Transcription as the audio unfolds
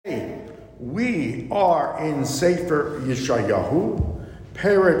We are in Sefer Yeshayahu,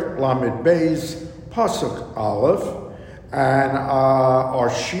 Perek Lamed Beis, Pasuk Aleph, and our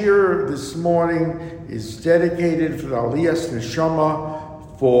shir this morning is dedicated for the Aliyas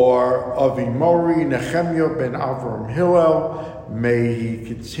Neshama for Avimori Nehemiah ben Avram Hillel. May he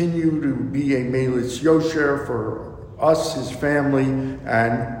continue to be a Melitz Yosher for us, his family,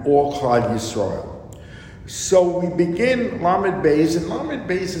 and all Klal Yisrael. So we begin Lamed Beis, and Lamed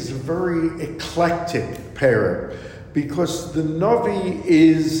Beis is a very eclectic pair because the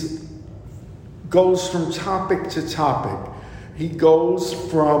Navi goes from topic to topic. He goes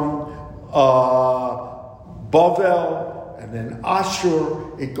from Bavel and then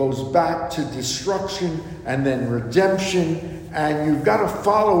Ashur. It goes back to destruction and then redemption, and you've got to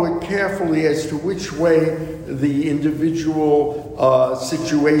follow it carefully as to which way the individual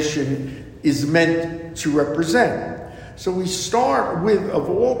situation is meant to represent. So we start with, of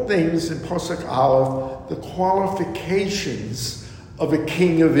all things in Pasuk Aleph, the qualifications of a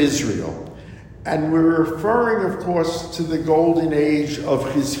king of Israel. And we're referring, of course, to the golden age of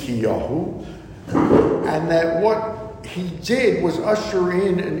Chizkiyahu, and that what he did was usher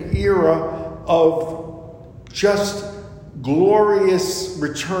in an era of just glorious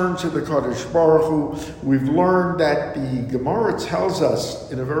return to the Kadosh Baruch Hu. We've learned that the Gemara tells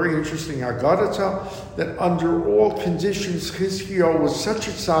us in a very interesting Haggadah that under all conditions Chizkiyahu was such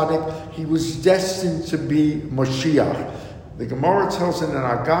a tzaddik, he was destined to be Mashiach. The Gemara tells in an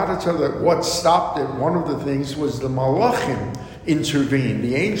Haggadah that what stopped it, one of the things was the Malachim intervened.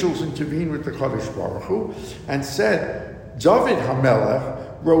 The angels intervened with the Kadosh Baruch Hu and said, David HaMelech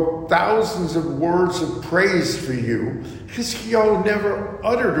wrote thousands of words of praise for you. Chizkiyahu never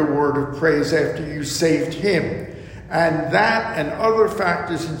uttered a word of praise after you saved him. And that and other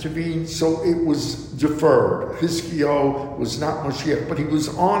factors intervened, so it was deferred. Chizkiyahu was not Moshiach, but he was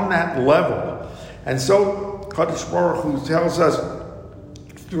on that level. And so Kadosh Baruch Hu tells us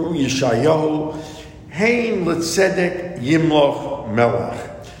through Yeshayahu, Hein letzedek yimloch melech,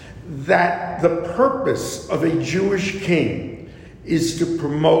 that the purpose of a Jewish king is to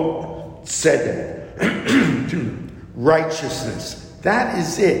promote tzedek, to righteousness. That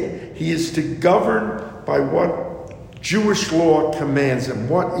is it. He is to govern by what Jewish law commands him,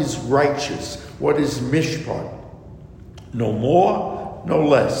 what is righteous, what is mishpat. No more, no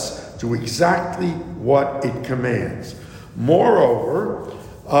less. Do exactly what it commands. Moreover,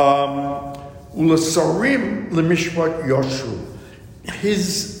 ulasarim lemishpat yoshu,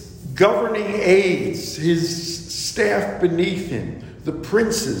 his governing aides, his staff beneath him, the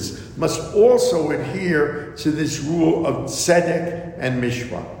princes, must also adhere to this rule of tzedek and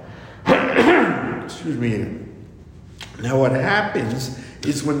mishpat. Excuse me. Now what happens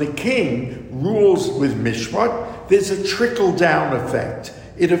is when the king rules with mishpat, there's a trickle-down effect.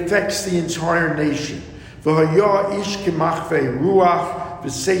 It affects the entire nation. V'haya ish k'machvei ruach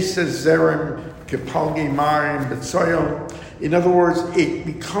v'seisa zerem k'palgi marim b'tzoyom. In other words, it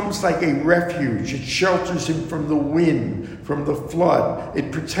becomes like a refuge. It shelters him from the wind, from the flood.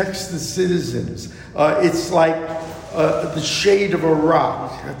 It protects the citizens. It's like the shade of a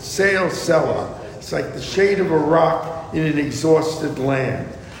rock. Seil Selah. It's like the shade of a rock in an exhausted land.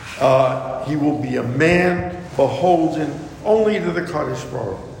 He will be a man beholden only to the Kadosh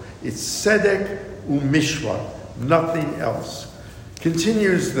Baruch Hu. It's tzedek u'mishpat, nothing else.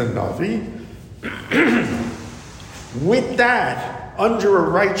 Continues the Navi. With that, under a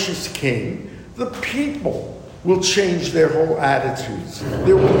righteous king, the people will change their whole attitudes.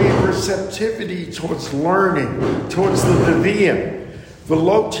 There will be a receptivity towards learning, towards the Nevi'im.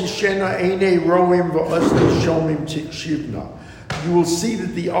 V'lo tishena einei roim v'ozne shomim tikshivna. You will see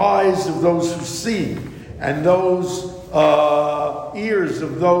that the eyes of those who see and those ears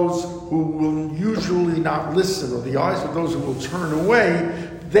of those who will usually not listen, or the eyes of those who will turn away,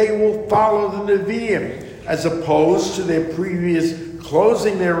 they will follow the Nevi'im, as opposed to their previous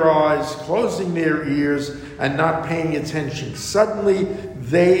closing their eyes, closing their ears, and not paying attention. Suddenly,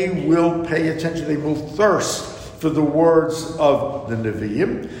 they will pay attention. They will thirst for the words of the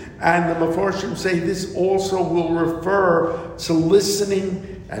Nevi'im. And the Mefarshim say this also will refer to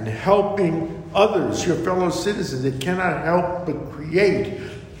listening and helping others, your fellow citizens. It cannot help but create,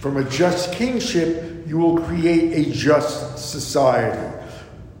 from a just kingship, you will create a just society.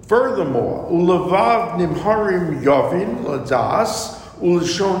 Furthermore, ulavav nimharim yavin ladas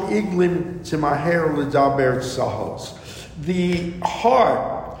ulashon iglim timaher ledaber sahos. The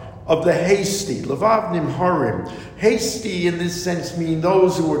heart of the hasty, lavav nimharim, hasty in this sense mean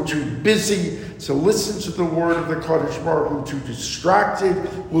those who are too busy to listen to the word of the Kadosh Baruch Hu, too distracted,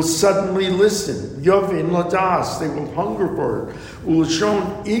 will suddenly listen. Yavin ladas, they will hunger for it.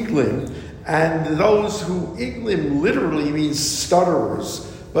 Ulashon iglim, And those who iglim literally means stutterers,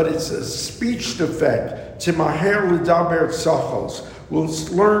 but it's a speech defect. Timaher l'daber tzachos will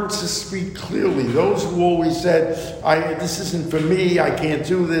learn to speak clearly. Those who always said, this isn't for me, I can't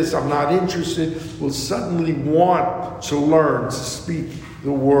do this, I'm not interested, will suddenly want to learn to speak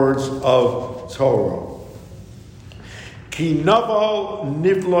the words of Torah. Ki naval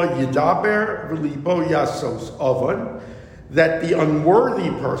nivla yidaber v'libo yasos oven, that the unworthy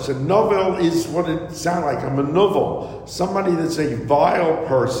person, novel is what it sounds like, a manuvel, somebody that's a vile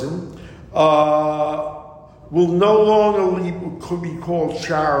person, will no longer could be called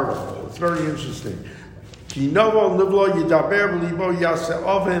charitable. It's very interesting. Ki novel nivla yidaber v'libo yase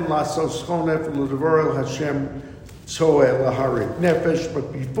oven lasos chonef l'devorel Hashem tzoeh laharit nefesh.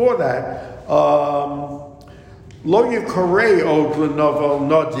 But before that, Lo Yikarei od l'novel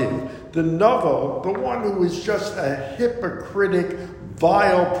nadiv. The novel, the one who is just a hypocritic,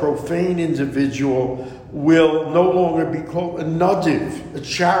 vile, profane individual, will no longer be called a nadiv, a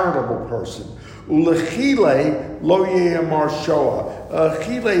charitable person. Ulechile lo yeyamar shoah.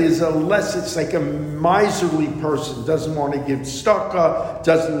 Chile is it's like a miserly person, doesn't want to give tzedakah,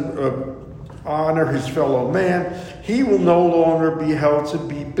 doesn't honor his fellow man. He will no longer be held to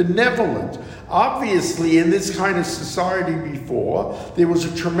be benevolent. Obviously, in this kind of society before, there was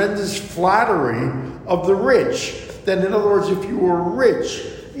a tremendous flattery of the rich. Then, in other words, if you were rich,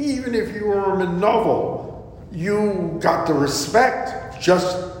 even if you were a novel, you got the respect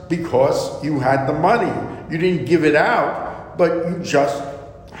just because you had the money. You didn't give it out, but you just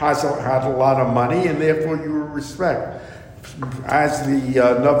had a lot of money, and therefore you were respect. As the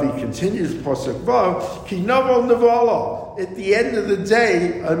Navi continues, Pasuk Vav, Ki Novel Nevala. At the end of the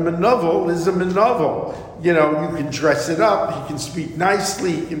day, a menovel is a menovel. You know, you can dress it up, he can speak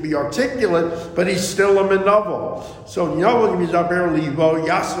nicely, he can be articulate, but he's still a menovel. So Novel Midaber Livo,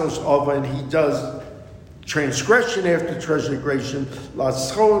 Yasos Ova, and he does transgression after transgression,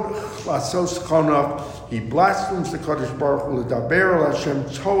 Lasos Chonaf, he blasphemes the Kadosh Baruch Hu, L'daber Hashem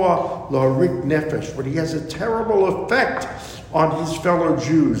Toa L'harik Nefesh, but he has a terrible effect on his fellow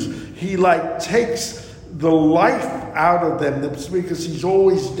Jews. He takes the life out of them because he's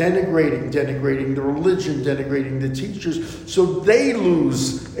always denigrating the religion, denigrating the teachers, so they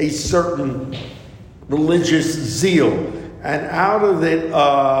lose a certain religious zeal, and out of it,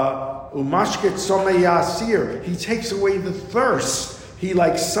 Umashket Somei Yasir, he takes away the thirst. He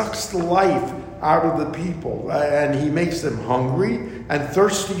sucks the life out of the people, and he makes them hungry and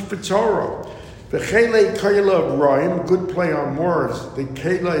thirsty for Torah. The Chele Kela of Rhyme, good play on words. The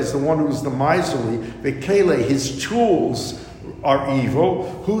Kela is the one who's the miserly. The Kele, his tools are evil.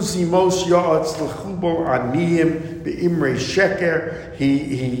 Who's the most Ya'atz L'chubo Aniyim Be'imrei Sheker.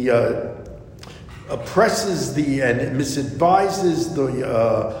 He oppresses and misadvises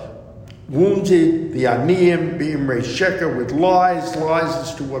the wounded, the aniyim, b'imrei sheker, with lies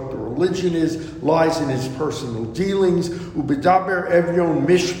as to what the religion is, lies in his personal dealings, ubedaber evyon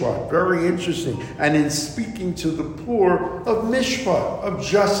mishpat, very interesting, and in speaking to the poor of mishpat, of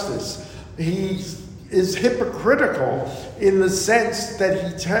justice. He is hypocritical in the sense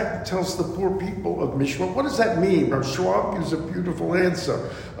that he tells the poor people of mishpat. What does that mean? Rav Schwab gives a beautiful answer,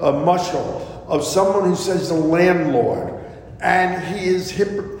 a mashal, of someone who says the landlord, and he is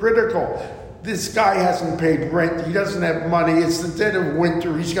hypocritical. This guy hasn't paid rent. He doesn't have money. It's the dead of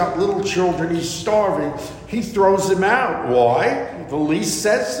winter. He's got little children. He's starving. He throws them out. Why? The lease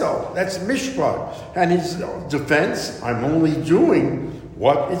says so. That's mishpat. And his defense, I'm only doing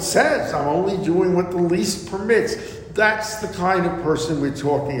what it says. I'm only doing what the lease permits. That's the kind of person we're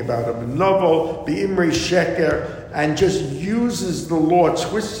talking about. A novel, b'imrei sheker, and just uses the law,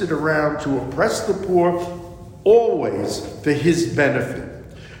 twists it around to oppress the poor, always for his benefit.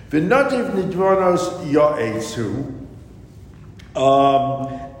 V'nadiv nidvanos ya'etzu,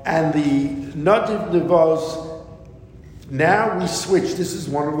 and the nadiv nivos. Now we switch. This is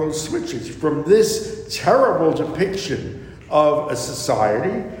one of those switches from this terrible depiction of a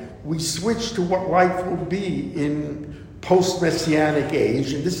society. We switch to what life will be in post-Messianic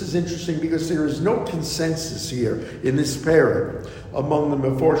age, and this is interesting because there is no consensus here in this parak among the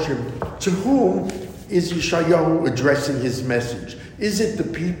Meforshim. To whom is Yeshayahu addressing his message? Is it the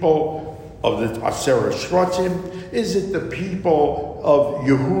people of the Aseret Shvatim? Is it the people of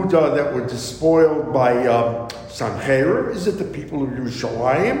Yehuda that were despoiled by Sancheir? Is it the people of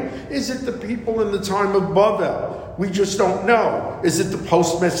Yerushalayim? Is it the people in the time of Bavel? We just don't know. Is it the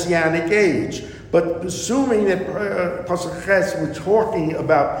post-Messianic age? But assuming that Pasuk Ches, we're talking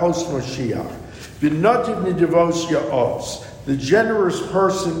about post-Mashiach. V'nadiv nidivos ya'os. The generous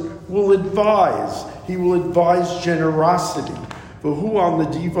person will advise. He will advise generosity. V'hu al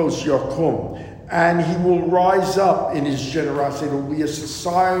nedivos yakum. And he will rise up in his generosity. It will be a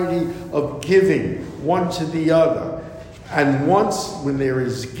society of giving one to the other. And when there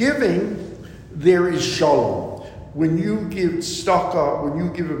is giving, there is shalom. When you give tzedakah, when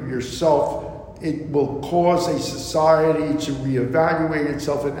you give of yourself, it will cause a society to reevaluate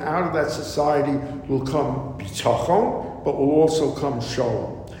itself, and out of that society will come bitachon, but will also come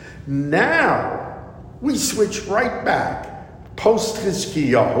shalom. Now, we switch right back.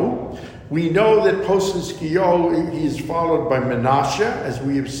 Post-Chizkiyahu, we know that post-Chizkiyahu, he is followed by Menashe, as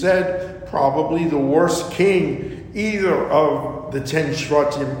we have said, probably the worst king either of the 10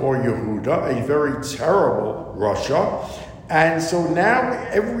 Shvatim or Yehuda, a very terrible Russia. And so now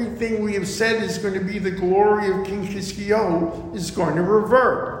everything we have said is going to be the glory of King Chizkiyahu is going to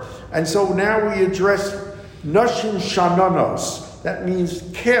revert. And so now we address Nashim Shananos. That means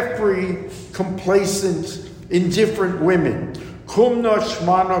carefree, complacent, indifferent women. Kumna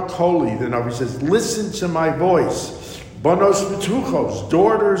Shmana Koli, the Navi says, listen to my voice. Banos Betuchos,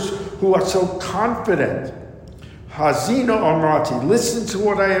 daughters who are so confident. Hazina Amrati, listen to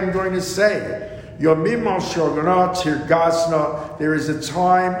what I am going to say. Yomim al Shogana Tirgasna, there is a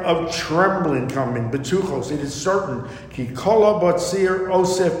time of trembling coming. Betuchos, it is certain. Ki kola batzir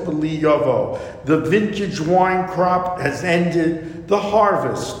osef b'li yavo. The vintage wine crop has ended. The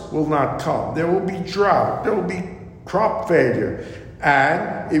harvest will not come. There will be drought. There will be crop failure.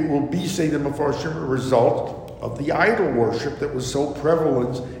 And it will be, say the Mefarshim, a result of the idol worship that was so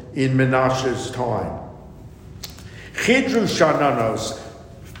prevalent in Menashe's time. Chidru shananos,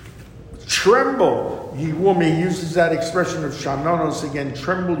 tremble, ye woman. He uses that expression of shananos again.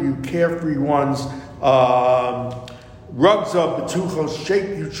 Tremble, you carefree ones. Rugs of betuchos,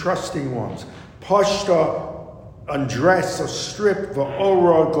 shake, you trusting ones. Pashta, undress, a strip,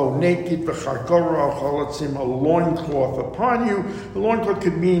 va'ora, go naked, v'chargora, chalatzim, a loincloth upon you. The loincloth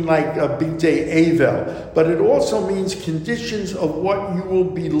could mean like a big day Avel, but it also means conditions of what you will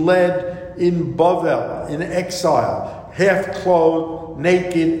be led in Bavel, in exile, half clothed,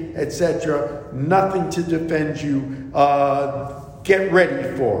 naked, etc. Nothing to defend you. Get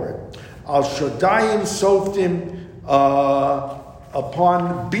ready for it. Al Shodayim Softim,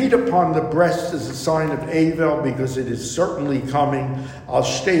 beat upon the breast as a sign of Avel, because it is certainly coming. Al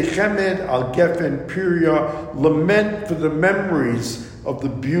Shtei Chemed, Al Gefen Piria, lament for the memories of the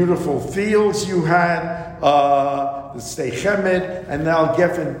beautiful fields you had, the Shtei Chemed, and Al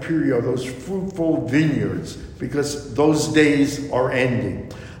Gefen Piria, those fruitful vineyards, because those days are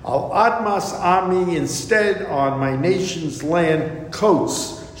ending. Al Admas Ami, instead on my nation's land,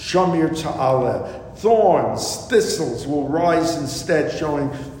 coats, Shamir Ta'aleh, thorns, thistles will rise instead,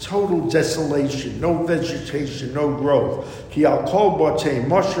 showing total desolation, no vegetation, no growth. Ki al kol batei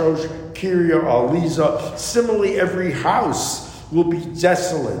moshosh, kirya aliza. Similarly, every house will be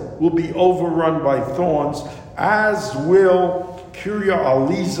desolate, will be overrun by thorns, as will kirya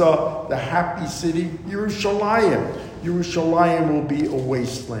aliza, the happy city, Yerushalayim. Yerushalayim will be a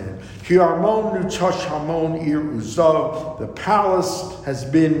wasteland. Ki armon nutosh hamon ir uzav. The palace has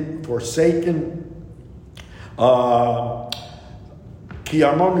been forsaken. Ki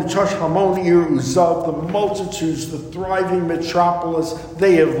armon nutosh hamon ir uzav. The multitudes, the thriving metropolis,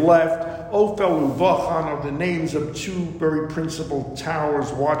 they have left. Ophel uvachan are the names of two very principal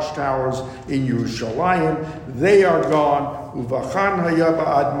towers, watchtowers in Yerushalayim. They are gone. Uvachan hayaba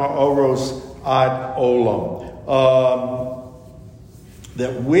ad ma'oros ad olam.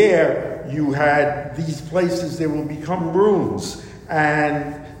 That where you had these places, they will become ruins.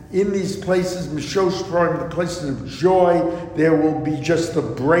 And in these places, Mishosh Praim, the places of joy, there will be just the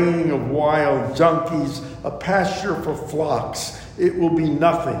braying of wild donkeys, a pasture for flocks. It will be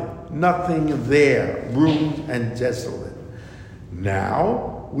nothing there, ruined and desolate.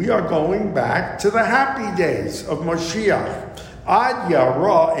 Now, we are going back to the happy days of Mashiach. Ad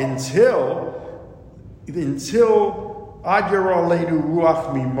Yara, until Ad Yara Leinu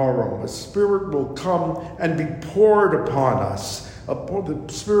Ruach Mimorom, a spirit will come and be poured upon us, upon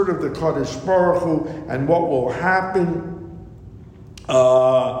the spirit of the Kadosh Baruch Hu, and what will happen?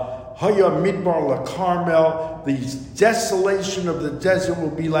 Haya Midbar La Carmel, the desolation of the desert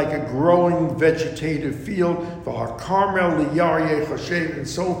will be like a growing vegetative field. V'har Carmel Liyaryeh Chashev, and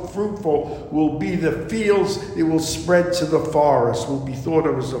so fruitful will be the fields, it will spread to the forest, will be thought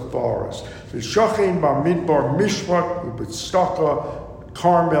of as a forest. V'shachein Bar Midbar Mishpat U'B'tztaka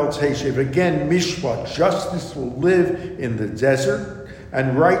Carmel Teshev. Again, Mishpat, justice will live in the desert,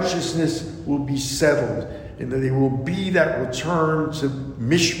 and righteousness will be settled. And that there will be that return to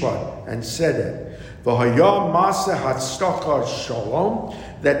Mishpat and Sedek. V'haya Maseh Hatztaka Shalom,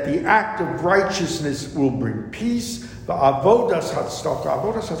 that the act of righteousness will bring peace. the Avodas Hatzdaka.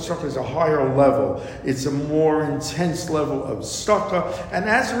 Avodas Hatzdaka is a higher level. It's a more intense level of tzedakah. And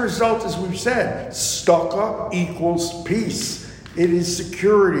as a result, as we've said, tzedakah equals peace. It is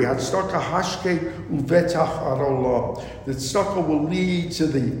security. Hatzdaka hashke uvetach harolam. The tzedakah will lead to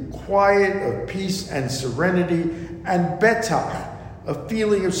the quiet of peace and serenity, and betach, a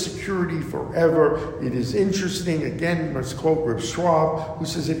feeling of security forever. It is interesting, again, let's quote Reb Schwab, who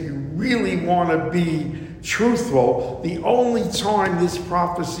says if you really want to be truthful, the only time this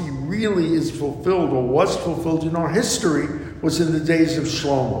prophecy really is fulfilled or was fulfilled in our history was in the days of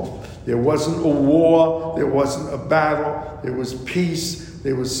Shlomo. There wasn't a war, there wasn't a battle, there was peace,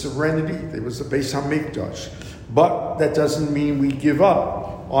 there was serenity, there was the Beis HaMikdash. But that doesn't mean we give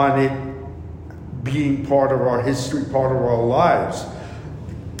up on it being part of our history, part of our lives.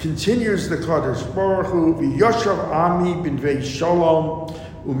 Continues the Kadosh Baruch Hu, V'yoshav ami b'nvei shalom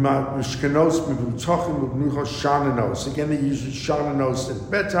u'mishkanos b'vutachim u'b'nuchos shananos. Again, they use shananos and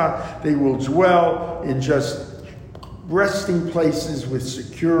beta. They will dwell in just resting places with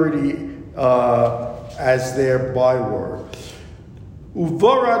security as their byword.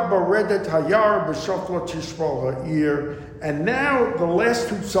 Uvorad baredet hayar b'shofla tishbal ha'ir. And now the last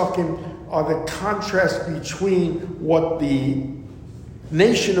two psukim are the contrast between what the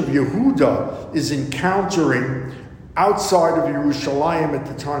nation of Yehuda is encountering outside of Yerushalayim at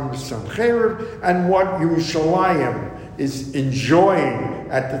the time of Sancherib and what Yerushalayim is enjoying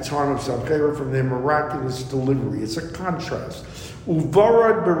at the time of Sancherib from their miraculous delivery. It's a contrast.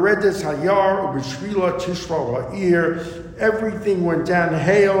 Uvarad beredes hayar ubishvila tishra ha'ir. Everything went down.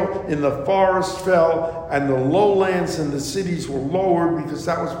 Hail in the forest fell, and the lowlands and the cities were lowered because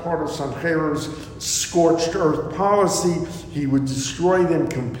that was part of Sancherib's scorched earth policy. He would destroy them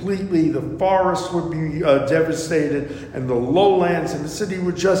completely. The forests would be devastated, and the lowlands and the city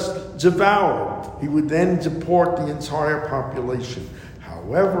would just devour. He would then deport the entire population.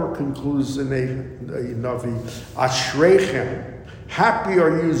 However, concludes the Navi, Ashreichem, happy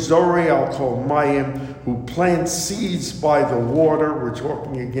are you, Zorei al Kol Mayim, who plant seeds by the water. We're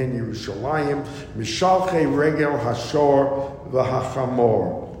talking again Yerushalayim. Mishalchei regel hashor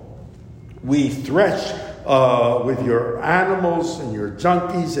v'hachamor. We thresh with your animals and your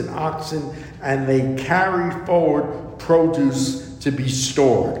donkeys and oxen, and they carry forward produce to be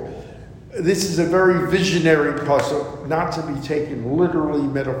stored. This is a very visionary pasuk, not to be taken literally,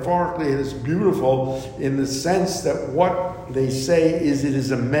 metaphorically. It is beautiful in the sense that what they say is it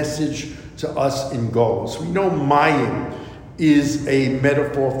is a message to us in Golus. We know Mayim is a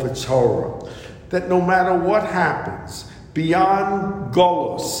metaphor for Torah, that no matter what happens, beyond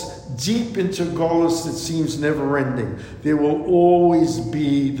Golus, deep into Golus that seems never-ending, there will always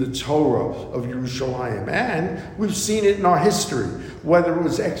be the Torah of Yerushalayim. And we've seen it in our history, whether it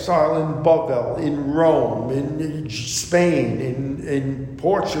was exile in Babel, in Rome, in Spain, in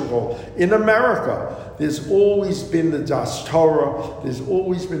Portugal, in America. There's always been the Das Torah. There's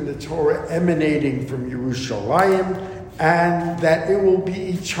always been the Torah emanating from Yerushalayim, and that it will be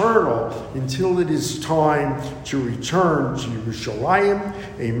eternal until it is time to return to Yerushalayim,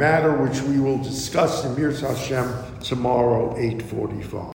 a matter which we will discuss in Mirz Hashem tomorrow, 8:45.